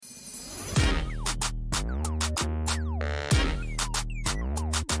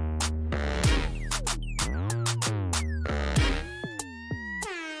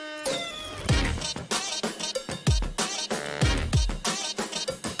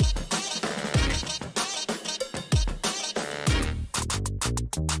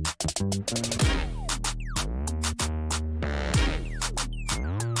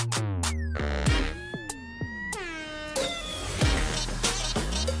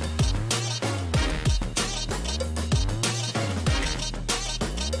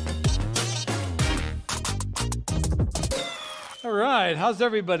All right, how's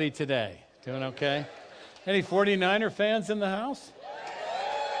everybody today? Doing okay? Any 49er fans in the house?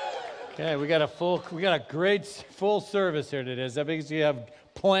 Okay, we got a great full service here today. Is that because you have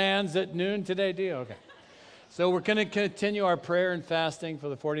plans at noon today, do you? Okay. So we're going to continue our prayer and fasting for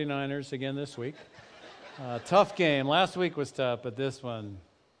the 49ers again this week. Tough game. Last week was tough, but this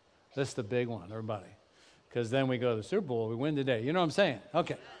is the big one, everybody. Because then we go to the Super Bowl, we win today. You know what I'm saying?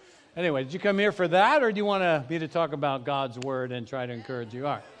 Okay. Anyway, did you come here for that, or do you want me to talk about God's Word and try to encourage you?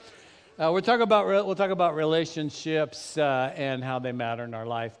 All right. We'll talk about relationships and how they matter in our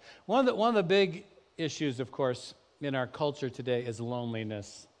life. One of the big issues, of course, in our culture today is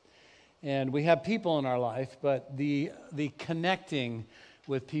loneliness. And we have people in our life, but the connecting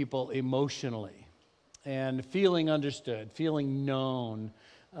with people emotionally and feeling understood, feeling known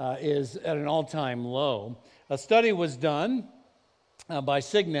is at an all-time low. A study was done by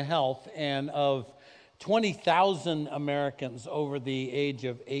Cigna Health, and of 20,000 Americans over the age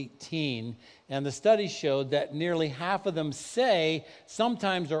of 18, and the study showed that nearly half of them say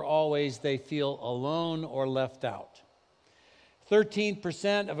sometimes or always they feel alone or left out.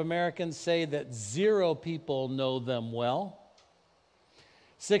 13% of Americans say that 0 people know them well.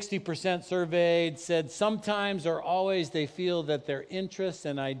 60% surveyed said sometimes or always they feel that their interests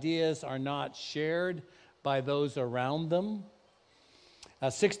and ideas are not shared by those around them.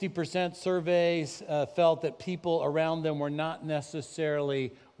 60% surveys felt that people around them were not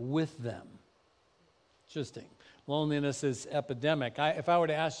necessarily with them. Interesting. Loneliness is epidemic. If I were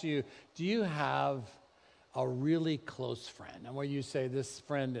to ask you, do you have a really close friend? And where you say, this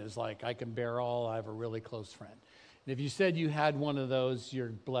friend is like, I can bear all, I have a really close friend. And if you said you had one of those, you're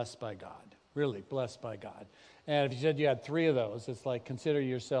blessed by God. Really blessed by God. And if you said you had 3 of those, it's like consider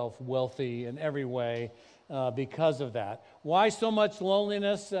yourself wealthy in every way because of that. Why so much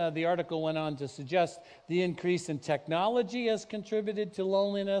loneliness? The article went on to suggest the increase in technology has contributed to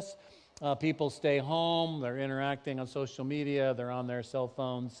loneliness. People stay home, they're interacting on social media, they're on their cell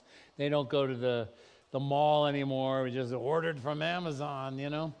phones. They don't go to the mall anymore. We just ordered from Amazon, you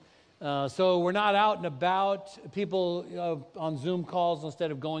know. So we're not out and about. People on Zoom calls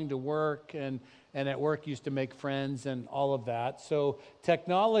instead of going to work, and at work used to make friends and all of that. So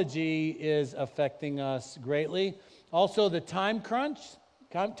technology is affecting us greatly. Also the time crunch,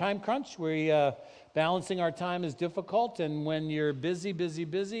 balancing our time is difficult. And when you're busy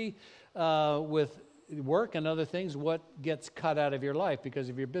with work and other things, what gets cut out of your life because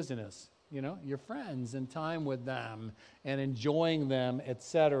of your busyness? You know, your friends and time with them and enjoying them,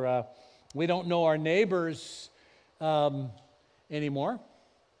 etc. We don't know our neighbors anymore.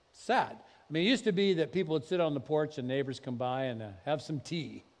 Sad. I mean, it used to be that people would sit on the porch and neighbors come by and have some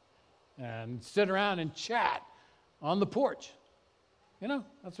tea and sit around and chat on the porch. You know,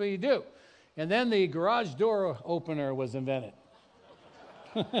 that's what you do. And then the garage door opener was invented.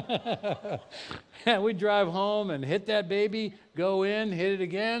 And we'd drive home and hit that baby, go in, hit it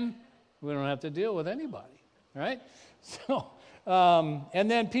again. We don't have to deal with anybody, right? So, and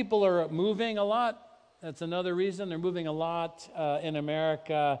then people are moving a lot. That's another reason. They're moving a lot in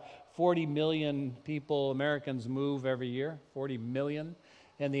America. 40 million Americans move every year, 40 million.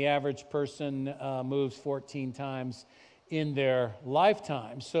 And the average person moves 14 times in their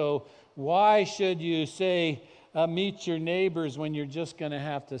lifetime. So why should you say, meet your neighbors when you're just going to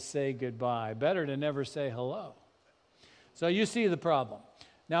have to say goodbye? Better to never say hello. So you see the problem.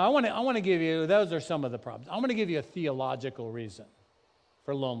 Now, I want to give you, those are some of the problems. I want to give you a theological reason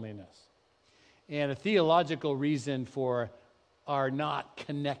for loneliness and a theological reason for our not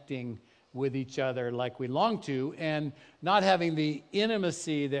connecting with each other like we long to and not having the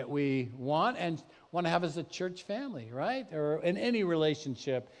intimacy that we want and want to have as a church family, right? Or in any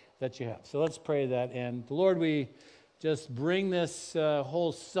relationship that you have. So let's pray that. And Lord, we just bring this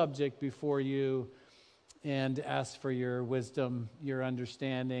whole subject before you and ask for your wisdom, your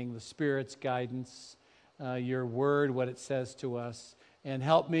understanding, the Spirit's guidance, your word, what it says to us, and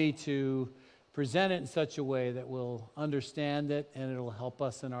help me to present it in such a way that we'll understand it and it'll help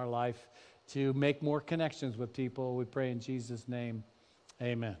us in our life to make more connections with people. We pray in Jesus' name,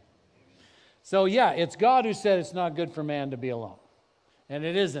 amen. So yeah, it's God who said it's not good for man to be alone. And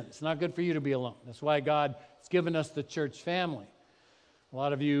it isn't. It's not good for you to be alone. That's why God has given us the church family. A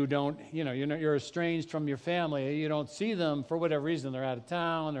lot of you don't, you're estranged from your family. You don't see them for whatever reason. They're out of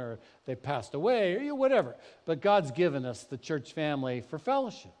town or they passed away or whatever. But God's given us the church family for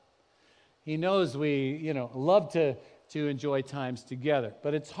fellowship. He knows we, love to enjoy times together.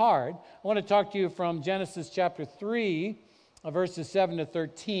 But it's hard. I want to talk to you from Genesis chapter 3, verses 7 to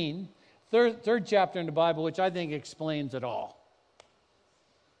 13. Third chapter in the Bible, which I think explains it all.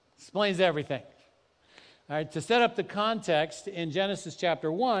 Explains everything. All right, to set up the context, in Genesis chapter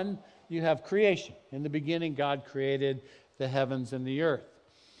 1, you have creation. In the beginning, God created the heavens and the earth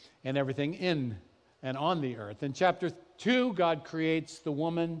and everything in and on the earth. In chapter 2, God creates the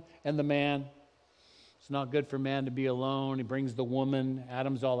woman and the man. It's not good for man to be alone. He brings the woman.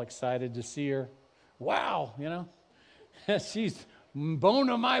 Adam's all excited to see her. Wow, she's bone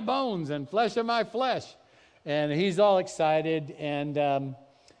of my bones and flesh of my flesh. And he's all excited, and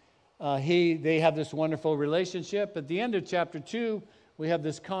they have this wonderful relationship. At the end of chapter 2, we have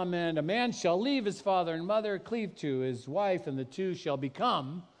this comment, a man shall leave his father and mother, cleave to his wife, and the two shall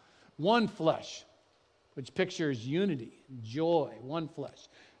become one flesh, which pictures unity, joy, one flesh,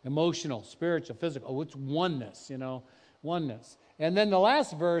 emotional, spiritual, physical. Oh, it's oneness, oneness. And then the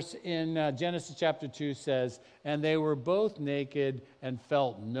last verse in Genesis chapter 2 says, and they were both naked and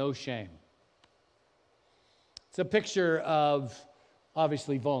felt no shame. It's a picture of,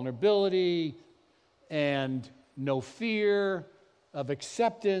 obviously, vulnerability and no fear, of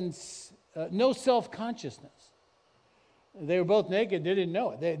acceptance, no self-consciousness. They were both naked. They didn't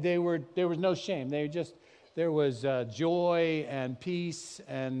know it. There was no shame. There was joy and peace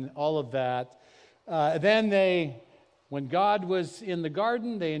and all of that. When God was in the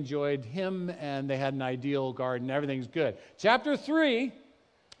garden, they enjoyed him, and they had an ideal garden. Everything's good. Chapter 3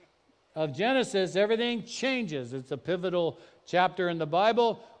 of Genesis, everything changes. It's a pivotal chapter in the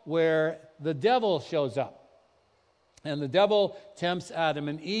Bible where the devil shows up. And the devil tempts Adam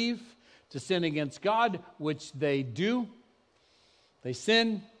and Eve to sin against God, which they do. They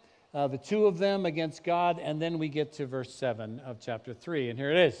sin, the two of them against God, and then we get to verse 7 of chapter 3. And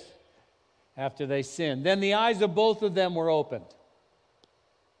here it is. After they sinned, then the eyes of both of them were opened.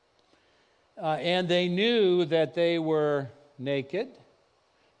 And they knew that they were naked.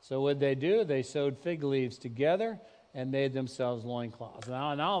 So what did they do? They sewed fig leaves together and made themselves loincloths.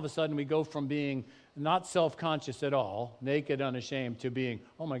 Now all of a sudden we go from being not self-conscious at all, naked, unashamed, to being,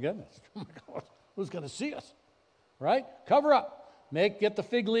 oh my goodness, oh my God, who's going to see us? Right? Cover up. Get the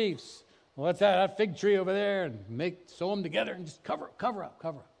fig leaves. What's that fig tree over there? And sew them together and just cover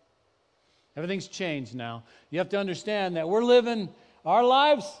up. Everything's changed now. You have to understand that we're living our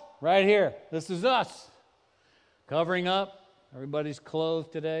lives right here. This is us. Covering up. Everybody's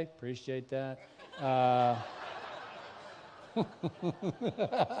clothed today. Appreciate that. Why?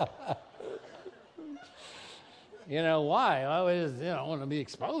 I always, want to be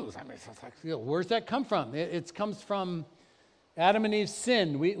exposed. I mean, it's like, where's that come from? It comes from Adam and Eve's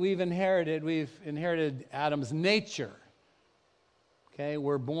sin. We've inherited Adam's nature. Okay,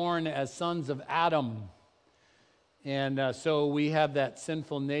 we're born as sons of Adam. And so we have that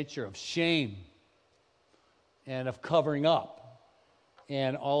sinful nature of shame and of covering up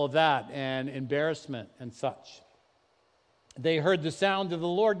and all of that and embarrassment and such. They heard the sound of the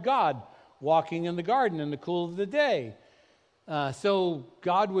Lord God walking in the garden in the cool of the day. So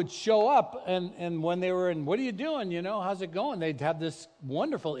God would show up, and when they were in, what are you doing? How's it going? They'd have this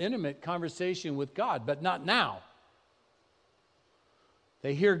wonderful, intimate conversation with God, but not now.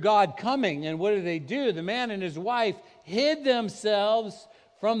 They hear God coming, and what do? The man and his wife hid themselves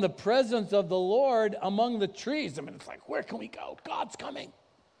from the presence of the Lord among the trees. I mean, it's like, where can we go? God's coming.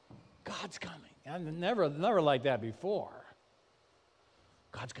 God's coming. I've never like that before.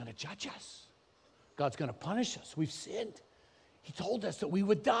 God's going to judge us. God's going to punish us. We've sinned. He told us that we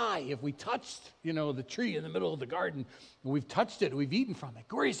would die if we touched, the tree in the middle of the garden. We've touched it. We've eaten from it.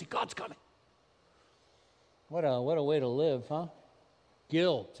 Where is he? God's coming. What a way to live, huh?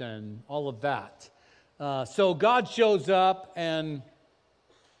 Guilt and all of that. So God shows up and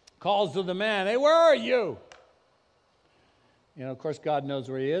calls to the man, hey, where are you? Of course, God knows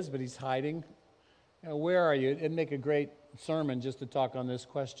where he is, but he's hiding. Where are you? It'd make a great sermon just to talk on this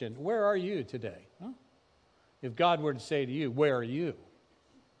question. Where are you today? Huh? If God were to say to you, where are you?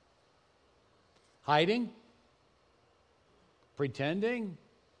 Hiding? Pretending?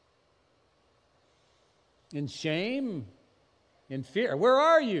 In shame? In fear? Where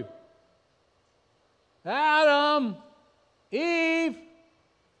are you? Adam! Eve!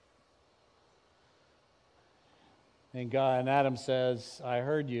 And Adam says, I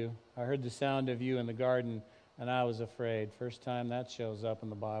heard you. I heard the sound of you in the garden, and I was afraid. First time that shows up in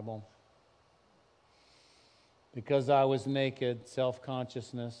the Bible. Because I was naked,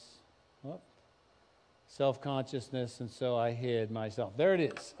 self-consciousness. Self-consciousness, and so I hid myself. There it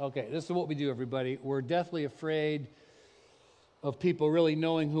is. Okay, this is what we do, everybody. We're deathly afraid of people really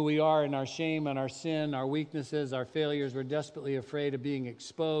knowing who we are and our shame and our sin, our weaknesses, our failures. We're desperately afraid of being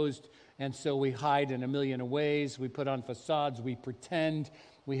exposed And so we hide in a million ways. We put on facades. We pretend.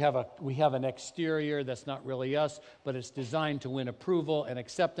 We have an exterior that's not really us, but it's designed to win approval and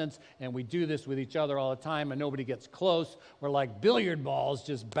acceptance. And we do this with each other all the time, and nobody gets close. We're like billiard balls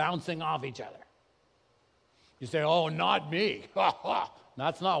just bouncing off each other. You say, oh, not me.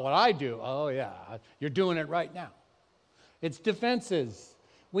 That's not what I do. Oh, yeah, you're doing it right now. It's defenses.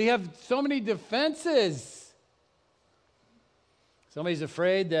 We have so many defenses. Somebody's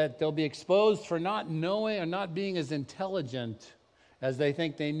afraid that they'll be exposed for not knowing or not being as intelligent as they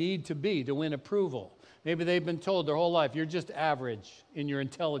think they need to be to win approval. Maybe they've been told their whole life, you're just average in your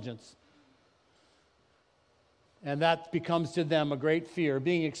intelligence. And that becomes to them a great fear,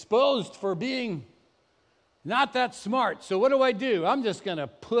 being exposed for being not that smart. So what do? I'm just going to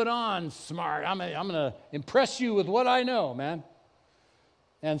put on smart. I'm going to impress you with what I know, man.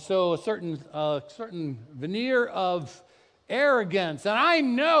 And so a certain veneer of arrogance. And I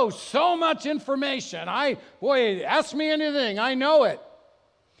know so much information. Ask me anything. I know it.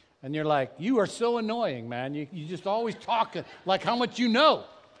 And you're like, you are so annoying, man. You just always talk like how much you know.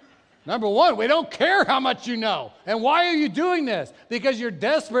 Number one, we don't care how much you know. And why are you doing this? Because you're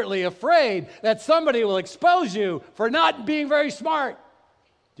desperately afraid that somebody will expose you for not being very smart.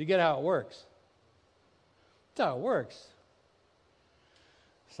 Do you get how it works? That's how it works.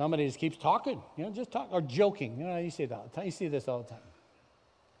 Somebody just keeps talking, just talk or joking. You see that all the time. You see this all the time.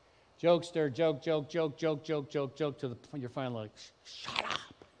 Jokester, joke to you're finally like, shut up.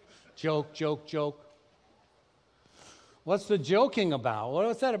 Joke. What's the joking about?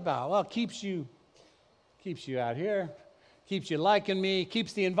 What's that about? Well, it keeps you out here, keeps you liking me,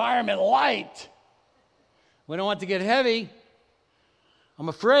 keeps the environment light. We don't want to get heavy. I'm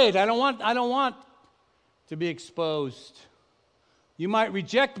afraid. I don't want to be exposed. You might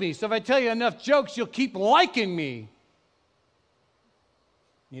reject me, so if I tell you enough jokes, you'll keep liking me.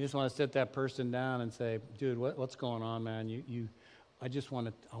 You just want to sit that person down and say, dude, what's going on, man? I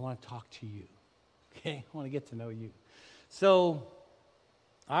want to talk to you. Okay? I want to get to know you. So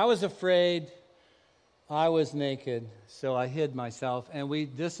I was afraid, I was naked, so I hid myself. And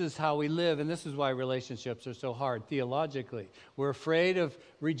this is how we live, and this is why relationships are so hard theologically. We're afraid of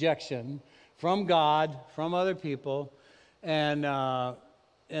rejection from God, from other people, and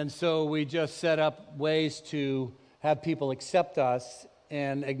so we just set up ways to have people accept us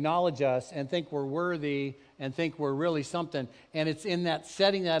and acknowledge us and think we're worthy and think we're really something. And it's in that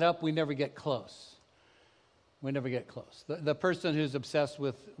setting that up, we never get close. We never get close. The person who's obsessed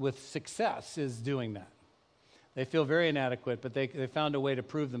with success is doing that. They feel very inadequate, but they found a way to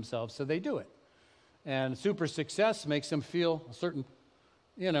prove themselves, so they do it. And super success makes them feel a certain,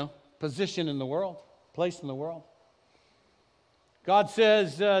 position in the world, place in the world. God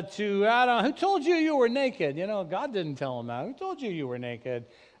says to Adam, who told you were naked? God didn't tell him that. Who told you were naked?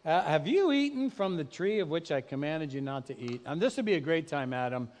 Have you eaten from the tree of which I commanded you not to eat? And this would be a great time,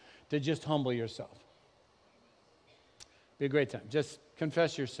 Adam, to just humble yourself. Be a great time. Just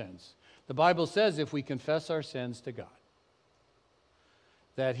confess your sins. The Bible says if we confess our sins to God,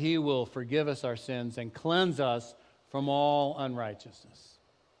 that He will forgive us our sins and cleanse us from all unrighteousness.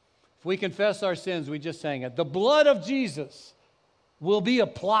 If we confess our sins, we just sang it, the blood of Jesus will be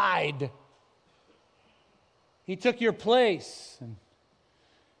applied. He took your place, and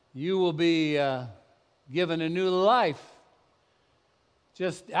you will be given a new life.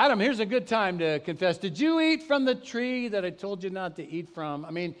 Adam, here's a good time to confess. Did you eat from the tree that I told you not to eat from?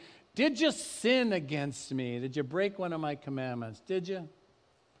 Did you sin against me? Did you break one of my commandments? Did you?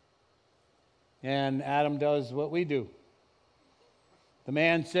 And Adam does what we do. The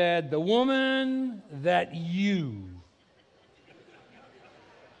man said, the woman that you.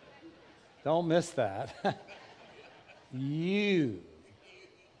 Don't miss that. you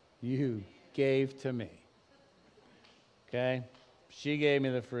gave to me. Okay? She gave me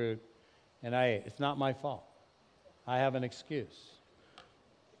the fruit, and I ate. It's not my fault. I have an excuse.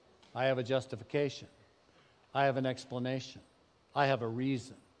 I have a justification. I have an explanation. I have a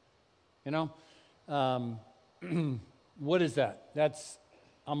reason. What is that?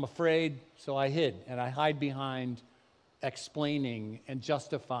 I'm afraid, so I hid, and I hide behind explaining and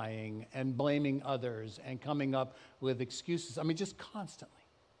justifying and blaming others and coming up with excuses. Just constantly.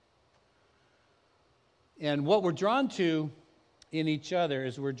 And what we're drawn to in each other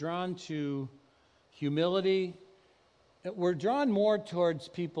is we're drawn to humility. We're drawn more towards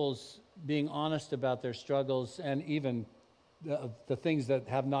people's being honest about their struggles and even the things that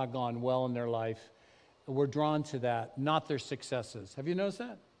have not gone well in their life. We're drawn to that, not their successes. Have you noticed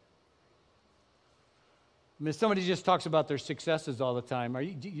that? Somebody just talks about their successes all the time.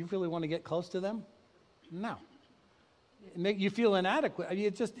 Do you really want to get close to them? No. make you feel inadequate. I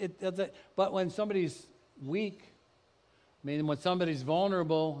mean, but when somebody's weak, I mean, when somebody's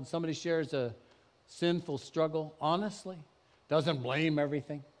vulnerable, and somebody shares a sinful struggle, honestly, doesn't blame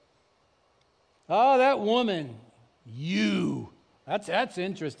everything. Oh, that woman, you. That's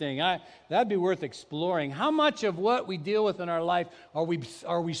interesting. That'd be worth exploring. How much of what we deal with in our life are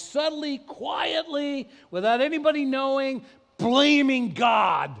we subtly, quietly, without anybody knowing, blaming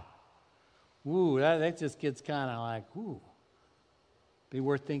God? Ooh, that just gets kind of like, ooh, be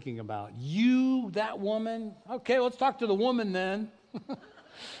worth thinking about. You, that woman. Okay, let's talk to the woman then.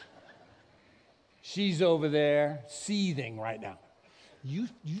 She's over there seething right now. You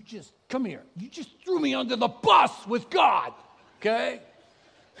just, come here. You just threw me under the bus with God. Okay?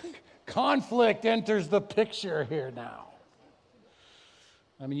 Conflict enters the picture here now.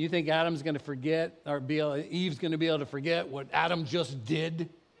 I mean, you think Adam's going to forget, or Eve's going to be able to forget what Adam just did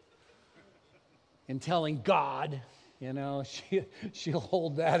in telling God? You know, she'll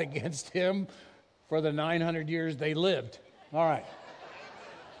hold that against him for the 900 years they lived. All right.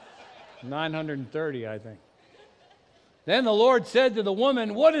 930, I think. Then the Lord said to the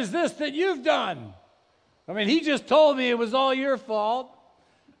woman, "What is this that you've done?" I mean, he just told me it was all your fault,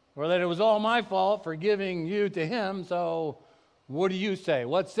 or that it was all my fault for giving you to him, so what do you say?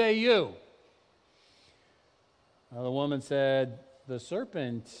 What say you? Well, the woman said, "The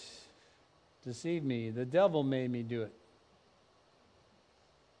serpent deceived me. The devil made me do it.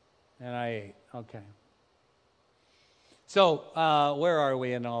 And I ate." Okay. So where are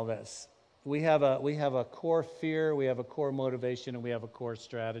we in all this? We have a core fear, we have a core motivation, and we have a core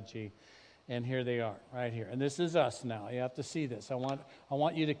strategy. And here they are, right here. And this is us now. You have to see this. I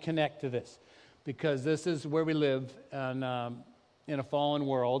want you to connect to this, because this is where we live in a fallen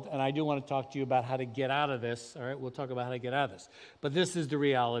world. And I do want to talk to you about how to get out of this. All right, we'll talk about how to get out of this. But this is the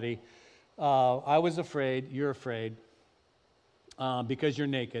reality. I was afraid. You're afraid because you're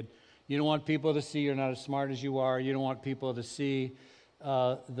naked. You don't want people to see you're not as smart as you are. You don't want people to see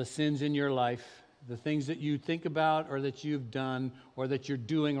the sins in your life, the things that you think about or that you've done or that you're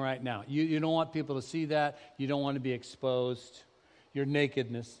doing right now. You don't want people to see that. You don't want to be exposed, your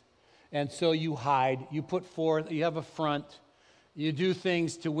nakedness. And so you hide. You put forth, you have a front. You do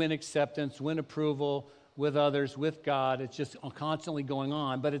things to win acceptance, win approval with others, with God. It's just constantly going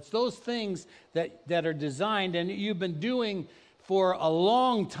on. But it's those things that are designed and you've been doing for a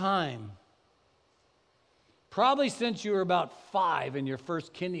long time. Probably since you were about 5 in your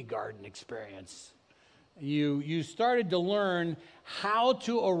first kindergarten experience. You started to learn how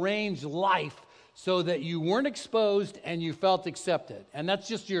to arrange life so that you weren't exposed and you felt accepted. And that's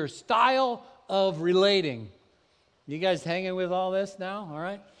just your style of relating. You guys hanging with all this now? All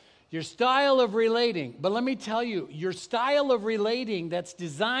right? Your style of relating. But let me tell you, your style of relating that's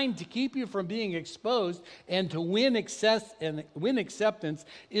designed to keep you from being exposed and to win acceptance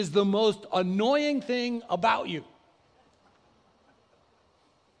is the most annoying thing about you.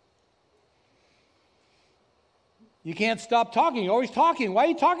 You can't stop talking. You're always talking. Why are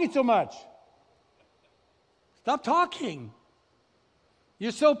you talking so much? Stop talking.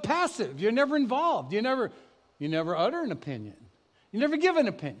 You're so passive. You're never involved. You never utter an opinion. You never give an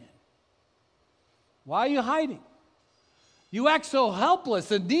opinion. Why are you hiding? You act so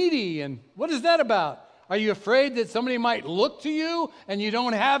helpless and needy, and what is that about? Are you afraid that somebody might look to you and you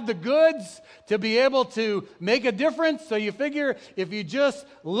don't have the goods to be able to make a difference? So you figure if you just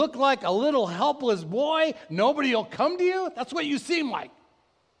look like a little helpless boy, nobody will come to you? That's what you seem like.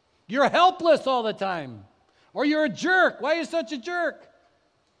 You're helpless all the time. Or you're a jerk. Why are you such a jerk?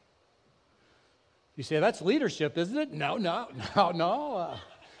 You say, that's leadership, isn't it? No.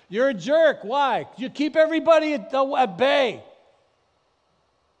 You're a jerk. Why? You keep everybody at bay.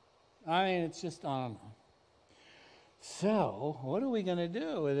 I mean, it's just, I don't know. So, what are we going to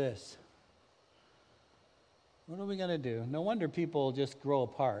do with this? What are we going to do? No wonder people just grow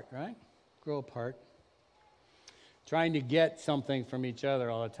apart, right? Grow apart. Trying to get something from each other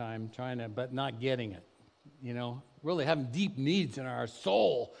all the time, but not getting it. You know, really having deep needs in our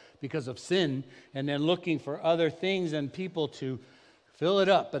soul because of sin, and then looking for other things and people to fill it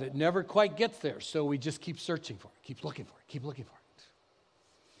up, but it never quite gets there. So we just keep searching for it, keep looking for it.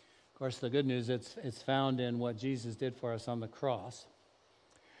 Of course, the good news, it's found in what Jesus did for us on the cross.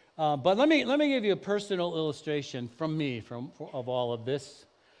 But let me give you a personal illustration from me of all of this,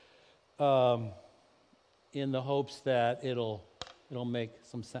 in the hopes that it'll make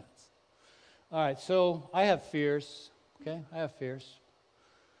some sense. All right, so I have fears. Okay, I have fears.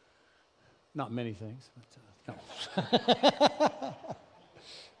 Not many things, but no.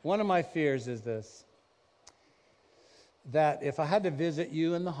 One of my fears is this, that if I had to visit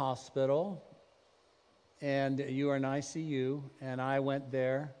you in the hospital and you are in ICU, and I went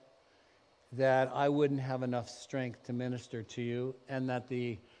there, that I wouldn't have enough strength to minister to you, and that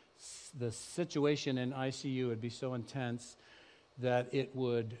the situation in ICU would be so intense that it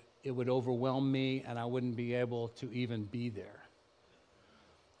would overwhelm me, and I wouldn't be able to even be there.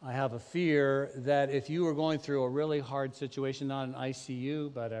 I have a fear that if you were going through a really hard situation, not an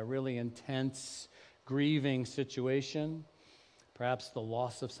ICU, but a really intense grieving situation, perhaps the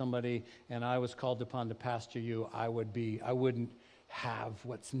loss of somebody, and I was called upon to pastor you, I wouldn't have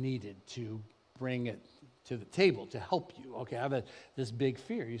what's needed to bring it to the table to help you. Okay, I have this big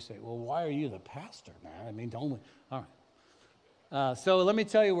fear. You say, well, why are you the pastor, man? I mean, don't we? All right. So let me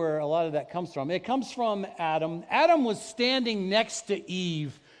tell you where a lot of that comes from. It comes from Adam. Adam was standing next to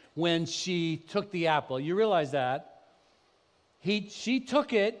Eve when she took the apple. You realize that? She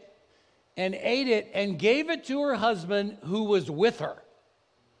took it and ate it and gave it to her husband who was with her.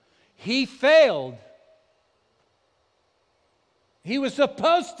 He failed. He was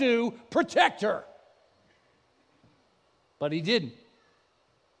supposed to protect her, but he didn't.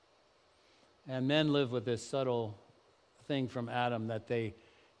 And men live with this subtle thing from Adam that they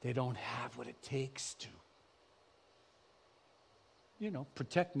don't have what it takes to,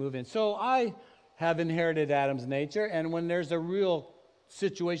 protect, move in. So I have inherited Adam's nature, and when there's a real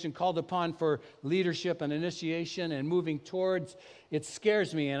situation called upon for leadership and initiation and moving towards, it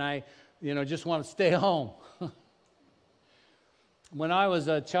scares me, and I, just want to stay home. When I was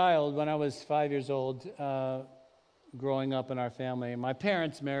a child, when I was 5 years old, growing up in our family, my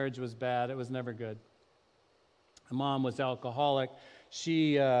parents' marriage was bad. It was never good. My mom was alcoholic.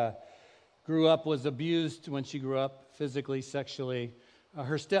 She was abused when she grew up, physically, sexually.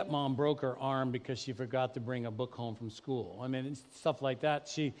 Her stepmom broke her arm because she forgot to bring a book home from school. I mean, stuff like that.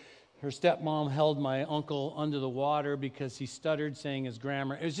 Her stepmom held my uncle under the water because he stuttered saying his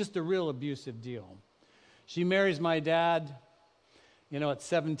grammar. It was just a real abusive deal. She marries my dad, at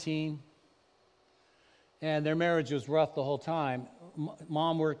 17. And their marriage was rough the whole time.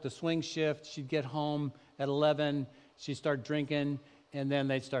 Mom worked the swing shift. She'd get home at 11. She'd start drinking, and then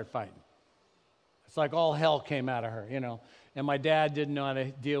they'd start fighting. It's like all hell came out of her, And my dad didn't know how to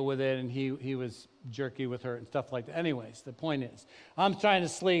deal with it, and he was jerky with her and stuff like that. Anyways, the point is, I'm trying to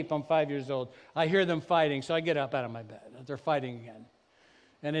sleep. I'm 5 years old. I hear them fighting, so I get up out of my bed. They're fighting again.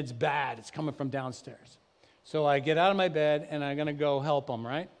 And it's bad. It's coming from downstairs. So I get out of my bed, and I'm going to go help them,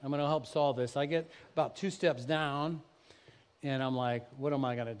 right? I'm going to help solve this. I get about 2 steps down, and I'm like, what am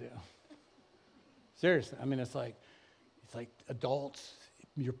I going to do? Seriously. I mean, it's like adults,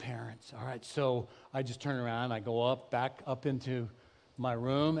 your parents. All right, so I just turn around. I go back up into my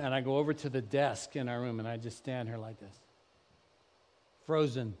room, and I go over to the desk in our room, and I just stand here like this.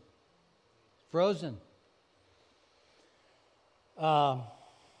 Frozen. My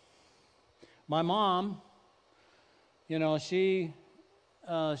mom, she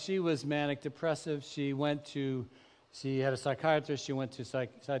was manic depressive. She had a psychiatrist. She went to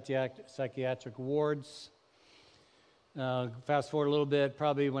psychiatric wards. Fast forward a little bit,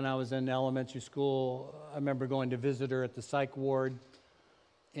 probably when I was in elementary school, I remember going to visit her at the psych ward,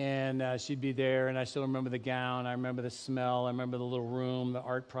 and she'd be there, and I still remember the gown. I remember the smell. I remember the little room, the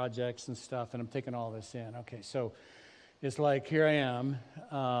art projects and stuff, and I'm taking all this in. Okay, so it's like, here I am,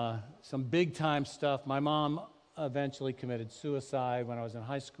 some big-time stuff. My mom eventually committed suicide when I was in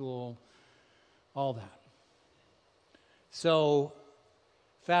high school, all that. So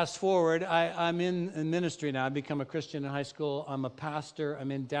fast forward, I'm in ministry now. I've become a Christian in high school. I'm a pastor. I'm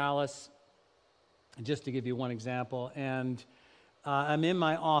in Dallas, just to give you one example. And I'm in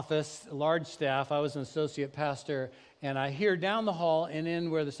my office, large staff. I was an associate pastor, and I hear down the hall and in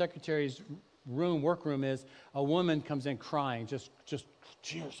where the secretary's workroom is, a woman comes in crying, just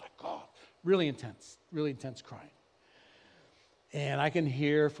tears like, oh, really intense crying. And I can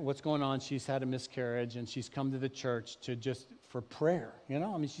hear what's going on. She's had a miscarriage, and she's come to the church for prayer, I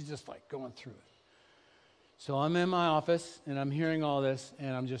mean, she's just like going through it. So I'm in my office, and I'm hearing all this,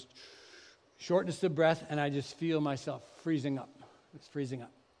 and I'm just shortness of breath, and I just feel myself freezing up. It's freezing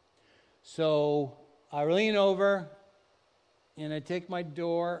up. So I lean over, and I take my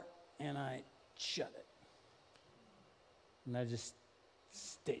door, and I shut it. And I just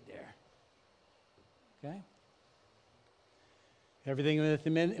stayed there. Okay? Everything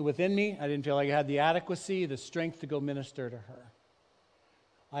within me, I didn't feel like I had the adequacy, the strength to go minister to her.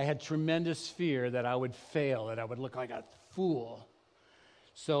 I had tremendous fear that I would fail, that I would look like a fool.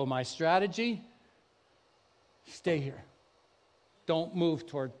 So my strategy, stay here. Don't move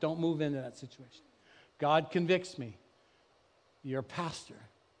into that situation. God convicts me. You're a pastor.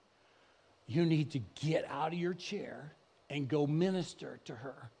 You need to get out of your chair and go minister to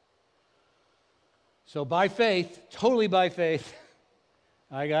her. So by faith, totally by faith,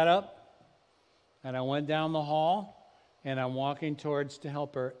 I got up and I went down the hall and I'm walking towards to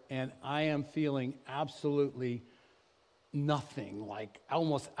help her, and I am feeling absolutely nothing, like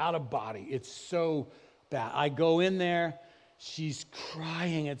almost out of body. It's so bad. I go in there, she's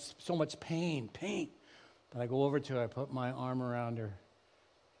crying, it's so much pain. But I go over to her, I put my arm around her.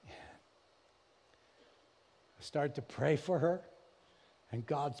 I start to pray for her, and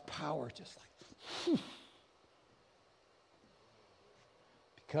God's power just like,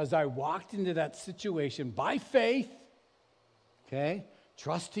 because I walked into that situation by faith, okay,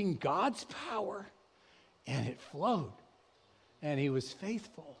 trusting God's power, and it flowed, and he was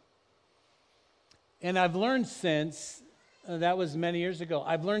faithful. And I've learned since, that was many years ago,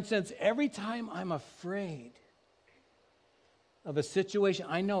 I've learned since every time I'm afraid of a situation,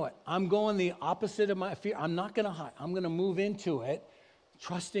 I know it. I'm going the opposite of my fear. I'm not going to hide. I'm going to move into it,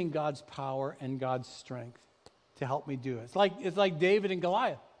 trusting God's power and God's strength to help me do it. It's like David and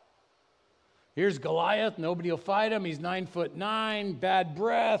Goliath. Here's Goliath. Nobody will fight him. He's 9'9", bad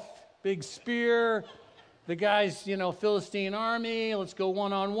breath, big spear. The guy's, Philistine army. Let's go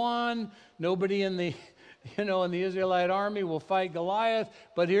one-on-one. Nobody in the in the Israelite army will fight Goliath.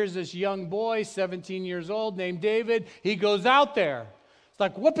 But here's this young boy, 17 years old, named David. He goes out there. It's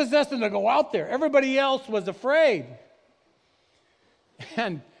like, what possessed him to go out there? Everybody else was afraid.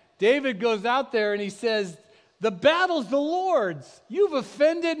 And David goes out there and he says, the battle's the Lord's. You've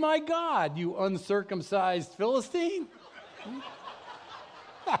offended my God, you uncircumcised Philistine.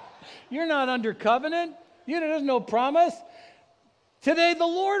 You're not under covenant. There's no promise. Today the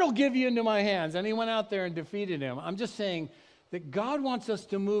Lord will give you into my hands. And he went out there and defeated him. I'm just saying that God wants us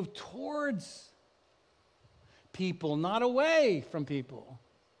to move towards people, not away from people.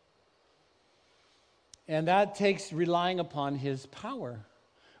 And that takes relying upon his power,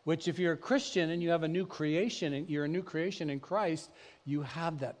 which if you're a Christian and you have a new creation, and you're a new creation in Christ, you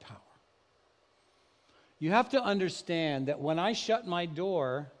have that power. You have to understand that when I shut my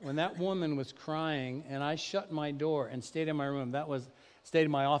door, when that woman was crying and I shut my door and stayed in my room, stayed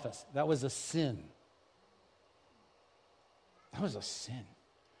in my office, that was a sin. That was a sin.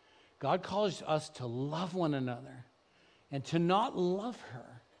 God calls us to love one another, and to not love her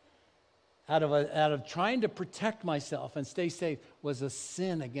out of trying to protect myself and stay safe was a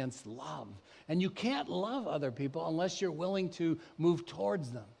sin against love. And you can't love other people unless you're willing to move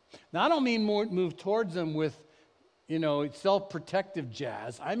towards them. Now, I don't mean move towards them with, self-protective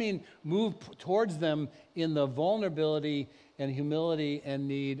jazz. I mean move towards them in the vulnerability and humility and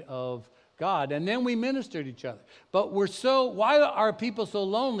need of God. And then we minister to each other. But why are people so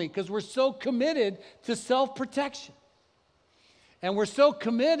lonely? Because we're so committed to self-protection. And we're so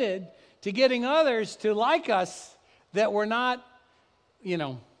committed to getting others to like us that we're not,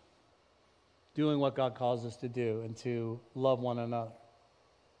 doing what God calls us to do and to love one another.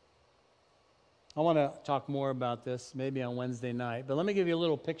 I want to talk more about this maybe on Wednesday night, but let me give you a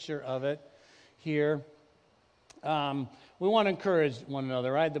little picture of it here. We want to encourage one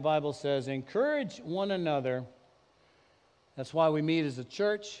another, right? The Bible says, encourage one another. That's why we meet as a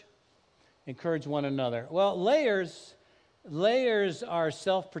church. Encourage one another. Well, layers are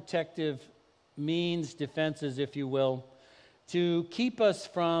self-protective means, defenses, if you will, to keep us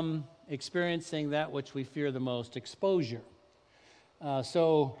from experiencing that which we fear the most, exposure. I'm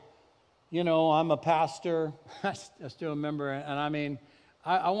a pastor. I still remember, and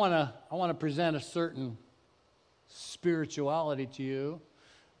I want to present a certain spirituality to you.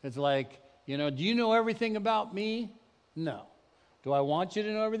 It's like, do you know everything about me? No. Do I want you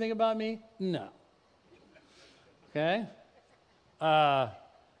to know everything about me? No. Okay?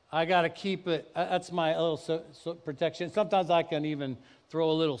 I got to keep it. That's my little protection. Sometimes I can even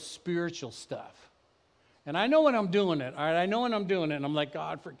throw a little spiritual stuff. And I know when I'm doing it, all right? I know when I'm doing it, and I'm like,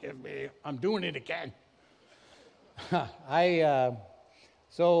 God, forgive me. I'm doing it again.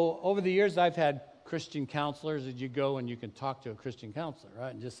 So over the years, I've had Christian counselors that you go and you can talk to a Christian counselor,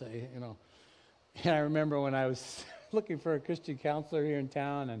 right? And just say, And I remember when I was looking for a Christian counselor here in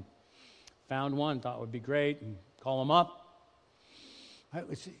town and found one, thought it would be great, and call him up.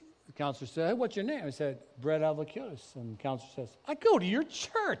 The counselor said, hey, what's your name? I said, Bret, Avlakeotes. And the counselor says, I go to your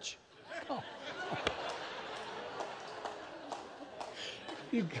church. Oh.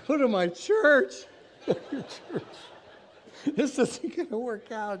 You go to my church. Your church. This isn't going to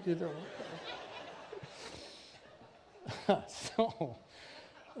work out,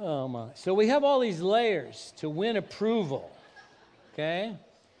 So we have all these layers to win approval. Okay?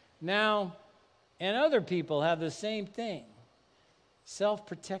 Now, and other people have the same thing.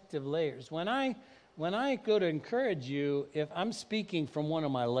 Self-protective layers. When when I go to encourage you, if I'm speaking from one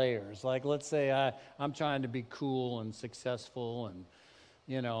of my layers, like let's say I'm trying to be cool and successful and,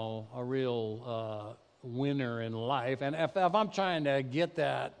 a real winner in life, and if I'm trying to get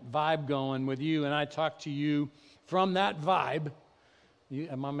that vibe going with you and I talk to you from that vibe,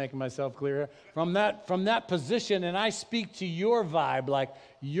 am I making myself clear? From that position, and I speak to your vibe like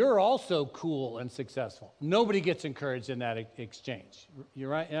you're also cool and successful. Nobody gets encouraged in that exchange. You're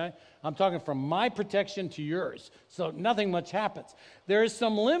right? Yeah? I'm talking from my protection to yours, so nothing much happens. There is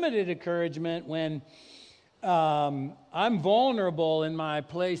some limited encouragement when I'm vulnerable in my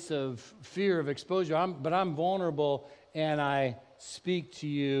place of fear of exposure, but I'm vulnerable and I speak to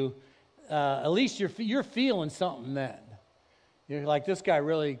you. At least you're feeling something then. You're like, this guy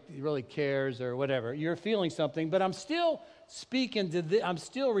really cares or whatever. You're feeling something, but I'm still speaking to I'm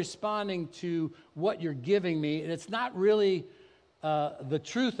still responding to what you're giving me. And it's not really the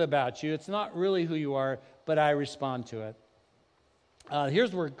truth about you. It's not really who you are, but I respond to it.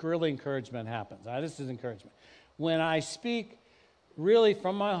 Here's where really encouragement happens. This is encouragement. When I speak really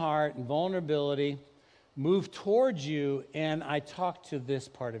from my heart and vulnerability, move towards you, and I talk to this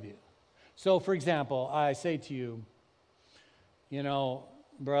part of you. So, for example, I say to you,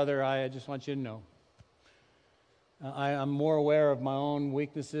 brother, I just want you to know, I'm more aware of my own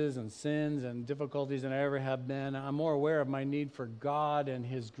weaknesses and sins and difficulties than I ever have been. I'm more aware of my need for God and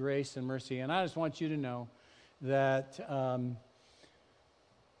His grace and mercy. And I just want you to know that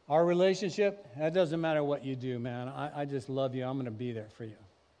our relationship, that doesn't matter what you do, man. I just love you. I'm going to be there for you.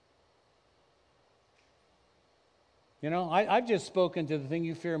 I've just spoken to the thing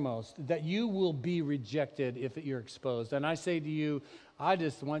you fear most, that you will be rejected if you're exposed. And I say to you, I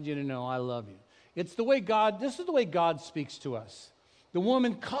just want you to know I love you. This is the way God speaks to us. The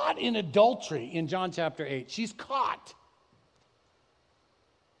woman caught in adultery in John chapter 8, she's caught.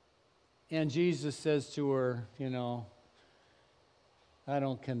 And Jesus says to her, I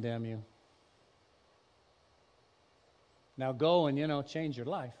don't condemn you. Now go and, change your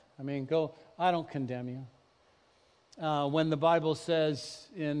life. Go, I don't condemn you. When the Bible says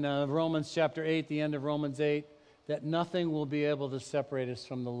in Romans chapter 8, the end of Romans 8, that nothing will be able to separate us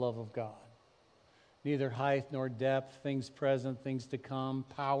from the love of God. Neither height nor depth, things present, things to come,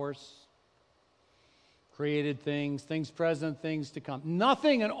 powers, created things present, things to come.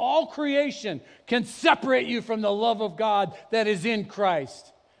 Nothing in all creation can separate you from the love of God that is in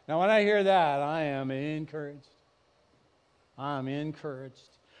Christ. Now, when I hear that, I am encouraged. I'm encouraged.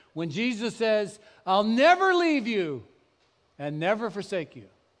 When Jesus says, I'll never leave you and never forsake you,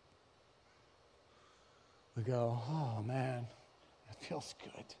 we go, oh man, that feels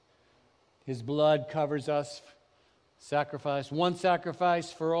good. His blood covers us. Sacrifice, one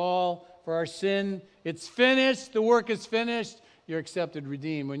sacrifice for all, for our sin. It's finished. The work is finished. You're accepted,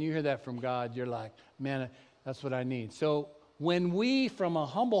 redeemed. When you hear that from God, you're like, man, that's what I need. So when we, from a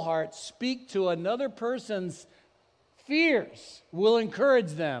humble heart, speak to another person's fears, we'll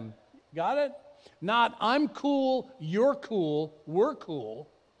encourage them. Got it? Not, I'm cool, you're cool, we're cool.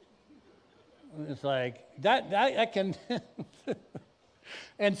 It's like, that can...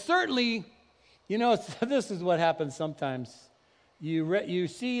 And certainly, this is what happens sometimes. You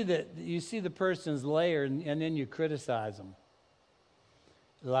see the person's layer, and then you criticize them.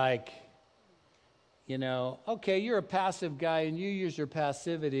 Like, okay, you're a passive guy, and you use your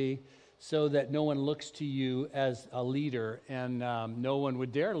passivity so that no one looks to you as a leader, and no one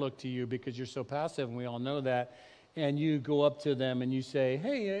would dare look to you because you're so passive, and we all know that. And you go up to them and you say,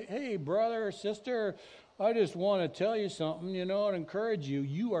 hey, brother or sister, I just want to tell you something, and encourage you.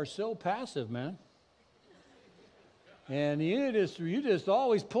 You are so passive, man. And you're just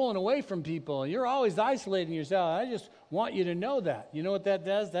always pulling away from people, and you're always isolating yourself. I just want you to know that. You know what that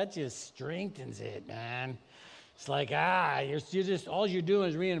does? That just strengthens it, man. It's like, you're just, all you're doing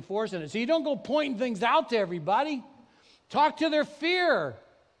is reinforcing it. So you don't go pointing things out to everybody. Talk to their fear.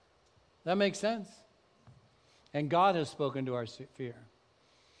 That makes sense? And God has spoken to our fear.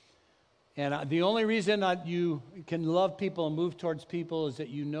 And the only reason that you can love people and move towards people is that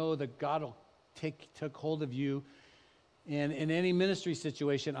you know that God will take hold of you. And in any ministry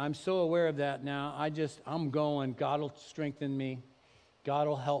situation, I'm so aware of that now. I'm going. God will strengthen me. God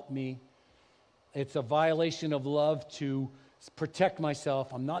will help me. It's a violation of love to protect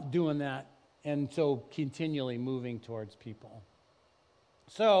myself. I'm not doing that. And so continually moving towards people.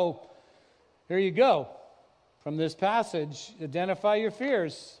 So here you go. From this passage, identify your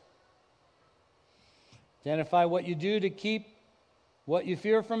fears. Identify what you do to keep what you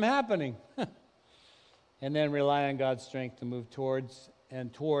fear from happening. And then rely on God's strength to move toward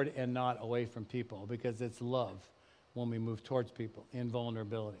and not away from people, because it's love when we move towards people in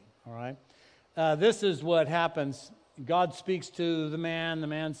vulnerability. All right? this is what happens. God speaks to the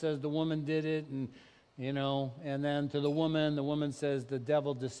man says the woman did it, and and then to the woman says the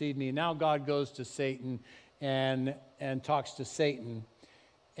devil deceived me. Now God goes to Satan and talks to Satan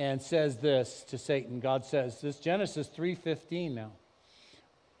and says this to Satan. God says this, Genesis 3:15 now,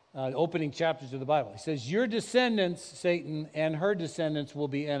 opening chapters of the Bible. He says, your descendants, Satan, and her descendants will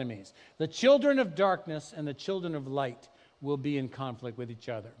be enemies. The children of darkness and the children of light will be in conflict with each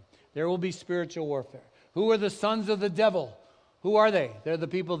other. There will be spiritual warfare. Who are the sons of the devil? Who are they? They're the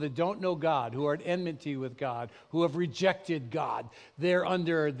people that don't know God, who are at enmity with God, who have rejected God. They're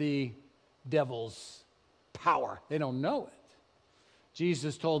under the devil's power. They don't know it.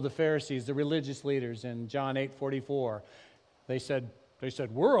 Jesus told the Pharisees, the religious leaders, in John 8:44, they said,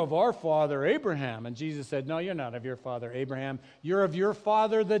 we're of our father Abraham. And Jesus said, no, you're not of your father Abraham. You're of your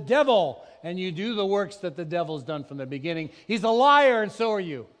father the devil, and you do the works that the devil's done from the beginning. He's a liar, and so are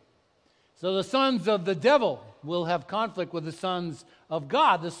you. So the sons of the devil will have conflict with the sons of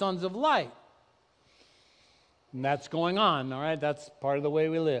God, the sons of light. And that's going on, all right? That's part of the way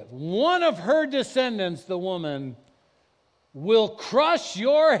we live. One of her descendants, the woman, will crush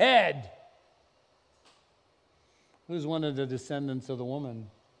your head. Who's one of the descendants of the woman?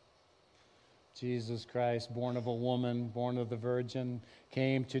 Jesus Christ, born of a woman, born of the virgin,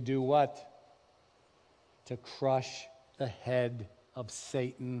 came to do what? To crush the head of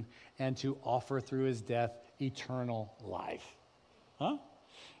Satan and to offer through his death eternal life. Huh?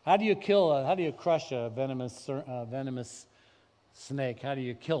 How do you crush a venomous snake? How do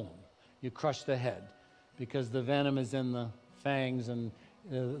you kill him? You crush the head, because the venom is in the fangs, and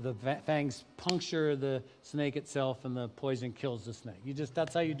the fangs puncture the snake itself, and the poison kills the snake.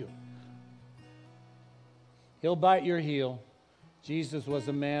 That's how you do it. He'll bite your heel. Jesus was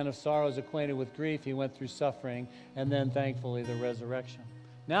a man of sorrows, acquainted with grief. He went through suffering, and then, thankfully, the resurrection.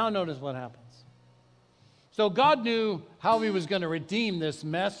 Now notice what happens. So God knew how he was going to redeem this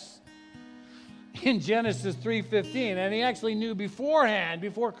mess in Genesis 3:15, and he actually knew beforehand,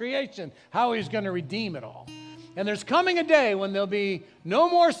 before creation, how he was going to redeem it all. And there's coming a day when there'll be no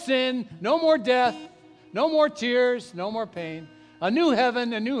more sin, no more death, no more tears, no more pain, a new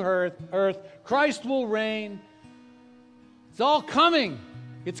heaven, a new earth. Christ will reign. It's all coming.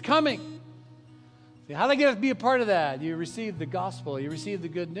 It's coming. See, how do I get to be a part of that? You receive the gospel. You receive the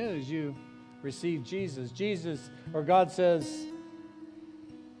good news. You receive Jesus. God says,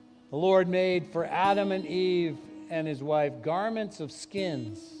 the Lord made for Adam and Eve and his wife garments of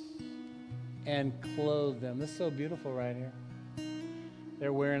skins and clothed them. This is so beautiful right here.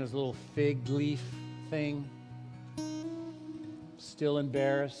 They're wearing this little fig leaf thing. Still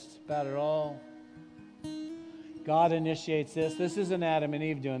embarrassed about it all. God initiates this. This isn't Adam and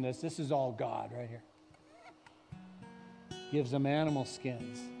Eve doing this. This is all God right here. Gives them animal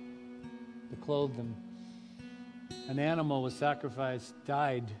skins to clothe them. An animal was sacrificed,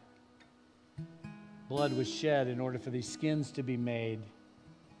 died. Blood was shed in order for these skins to be made,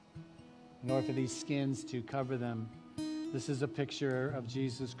 in order for these skins to cover them. This is a picture of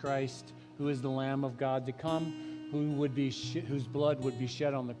Jesus Christ, who is the Lamb of God to come, whose blood would be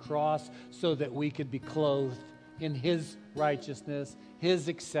shed on the cross so that we could be clothed in his righteousness, his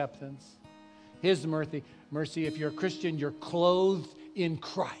acceptance, his mercy. If you're a Christian, you're clothed in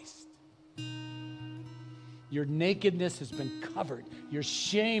Christ. Your nakedness has been covered. Your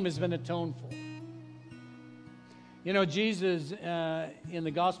shame has been atoned for. You know, Jesus in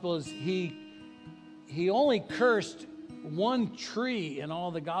the Gospels, he only cursed one tree in all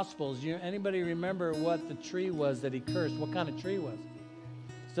the Gospels. Anybody remember what the tree was that he cursed? What kind of tree was it?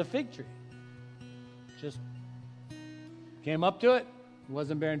 It's a fig tree. Just came up to it,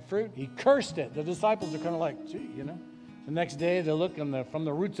 wasn't bearing fruit. He cursed it. The disciples are kind of like, gee, The next day they look from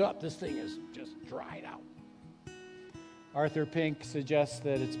the roots up, this thing is just dried out. Arthur Pink suggests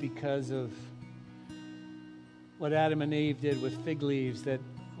that it's because of what Adam and Eve did with fig leaves that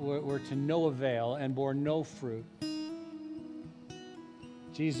were to no avail and bore no fruit.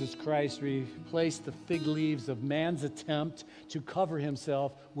 Jesus Christ replaced the fig leaves of man's attempt to cover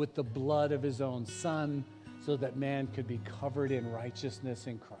himself with the blood of his own Son, so that man could be covered in righteousness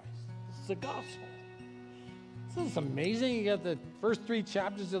in Christ. This is the gospel. Isn't this amazing? You got the first 3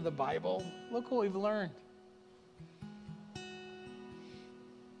 chapters of the Bible. Look what we've learned.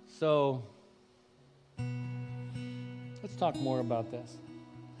 So, let's talk more about this.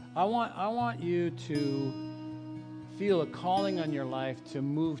 I want you to feel a calling on your life to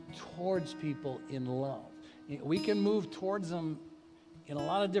move towards people in love. We can move towards them in a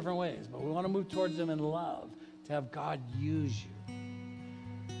lot of different ways, but we want to move towards them in love, to have God use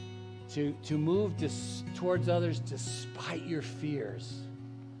you, to move towards others despite your fears,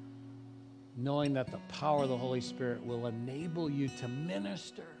 knowing that the power of the Holy Spirit will enable you to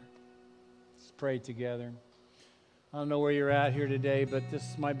minister. Let's pray together. I don't know where you're at here today, but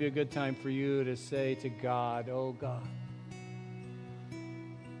this might be a good time for you to say to God, oh God,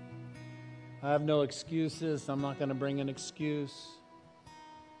 I have no excuses. I'm not going to bring an excuse.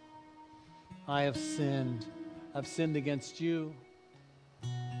 I have sinned. I've sinned against you.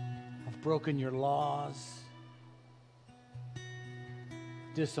 I've broken your laws.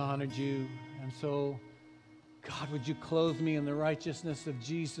 Dishonored you. And so, God, would you clothe me in the righteousness of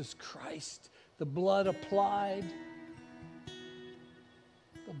Jesus Christ? The blood applied.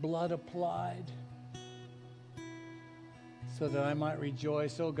 The blood applied. So that I might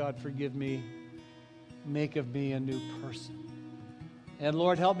rejoice. Oh, God, forgive me. Make of me a new person. And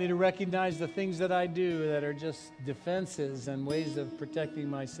Lord, help me to recognize the things that I do that are just defenses and ways of protecting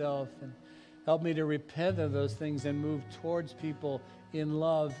myself. And help me to repent of those things and move towards people in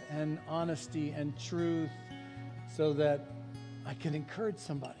love and honesty and truth so that I can encourage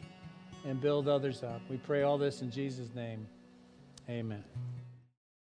somebody and build others up. We pray all this in Jesus' name. Amen.